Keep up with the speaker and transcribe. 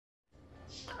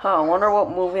I wonder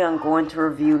what movie I'm going to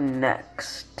review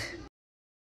next.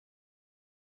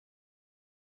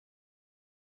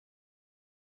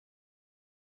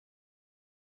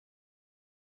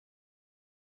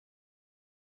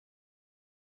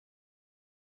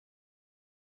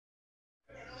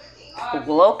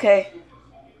 Well, okay.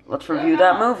 Let's review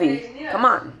that movie. Come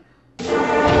on.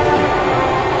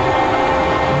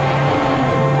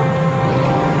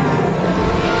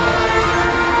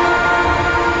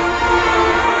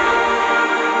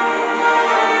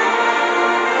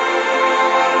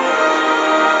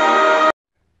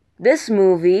 This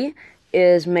movie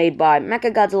is made by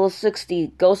Godzilla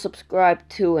 60. Go subscribe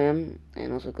to him,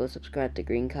 and also go subscribe to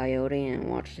Green Coyote and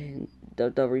watch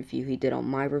the review he did on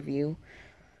my review.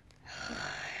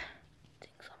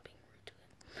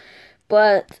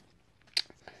 But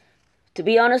to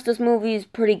be honest, this movie is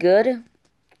pretty good.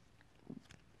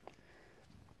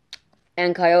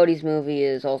 And Coyote's movie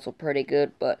is also pretty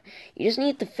good, but you just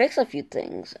need to fix a few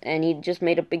things, and he just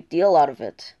made a big deal out of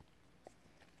it.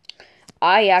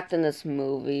 I act in this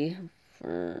movie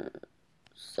for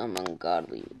some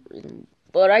ungodly reason,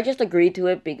 but I just agreed to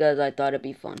it because I thought it'd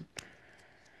be fun.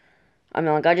 I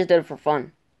mean, like, I just did it for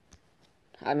fun.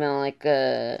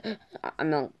 Mechagodzilla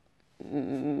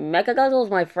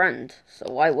is my friend,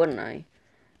 so why wouldn't I?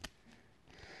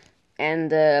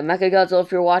 And, Mechagodzilla,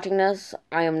 if you're watching this,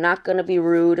 I am not gonna be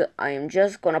rude. I am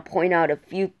just gonna point out a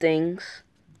few things.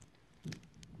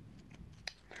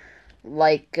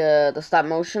 Like, the stop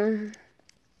motion.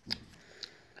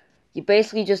 You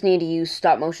basically just need to use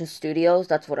stop motion studios.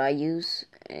 That's what I use.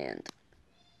 And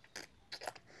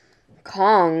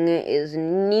Kong is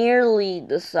nearly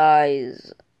the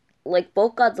size, like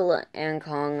both Godzilla and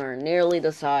Kong are nearly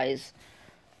the size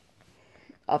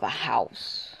of a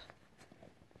house.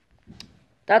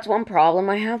 That's one problem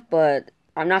I have, but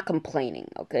I'm not complaining,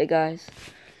 okay, guys?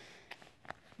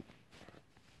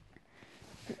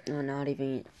 I'm not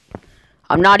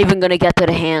even gonna get to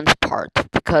the hands part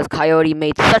because Coyote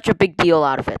made such a big deal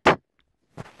out of it.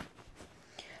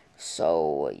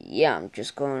 So, yeah, I'm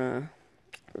just gonna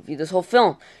review this whole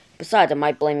film. Besides, am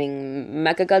I blaming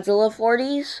Mechagodzilla for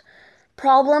these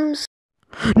problems?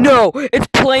 No, it's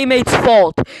Playmate's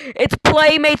fault. It's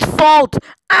Playmate's fault.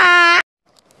 Ah!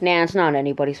 Nah, it's not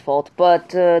anybody's fault, but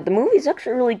the movie's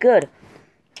actually really good.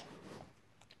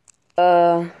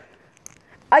 I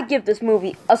give this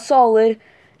movie a solid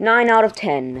 9 out of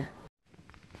 10.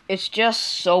 It's just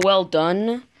so well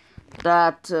done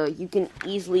that you can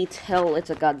easily tell it's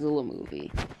a Godzilla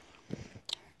movie.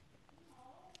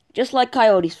 Just like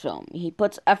Coyote's film. He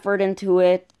puts effort into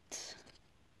it.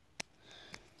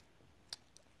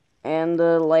 And,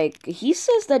 like, he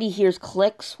says that he hears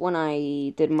clicks when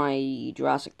I did my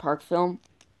Jurassic Park film.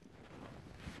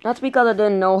 That's because I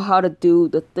didn't know how to do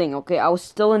the thing, okay? I was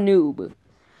still a noob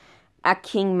at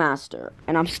King Master.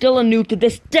 And I'm still a noob to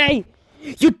this day!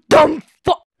 You dumb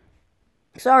fuck!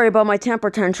 Sorry about my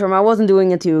temper tantrum. I wasn't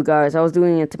doing it to you guys. I was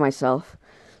doing it to myself.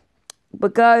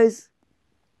 But, guys,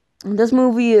 this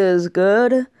movie is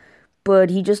good,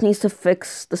 but he just needs to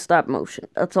fix the stop motion.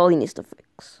 That's all he needs to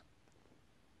fix.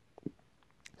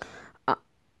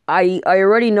 I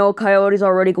already know Coyote's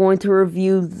already going to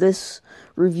review this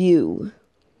review.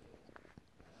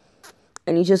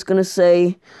 And he's just gonna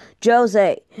say,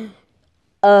 Jose,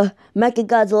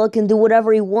 Mechagodzilla can do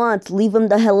whatever he wants. Leave him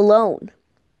the hell alone.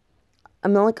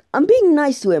 I'm like, I'm being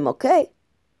nice to him, okay?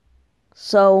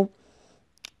 So,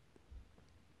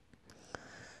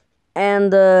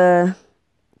 and,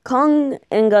 Kong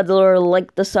and Godzilla are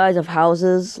like the size of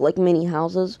houses, like mini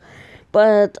houses.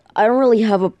 But I don't really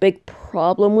have a big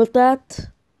problem with that.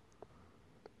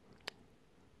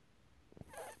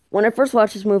 When I first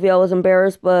watched this movie, I was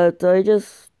embarrassed, but then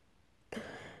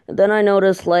I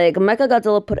noticed, like,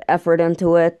 Mechagodzilla put effort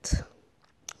into it.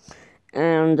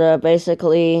 And,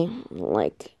 basically,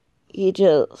 like, he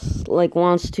just, like,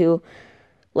 wants to,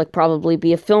 like, probably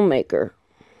be a filmmaker.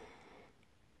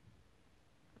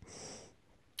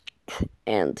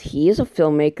 And he is a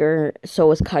filmmaker, so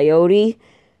is Coyote.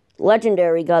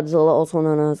 Legendary Godzilla, also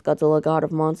known as Godzilla, God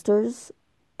of Monsters,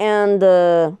 and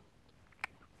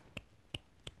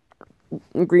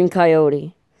Green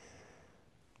Coyote.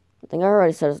 I think I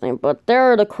already said his name, but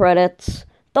there are the credits.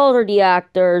 Those are the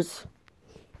actors.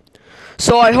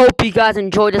 So I hope you guys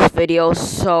enjoyed this video.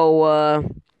 So,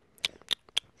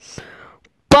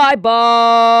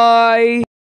 bye-bye!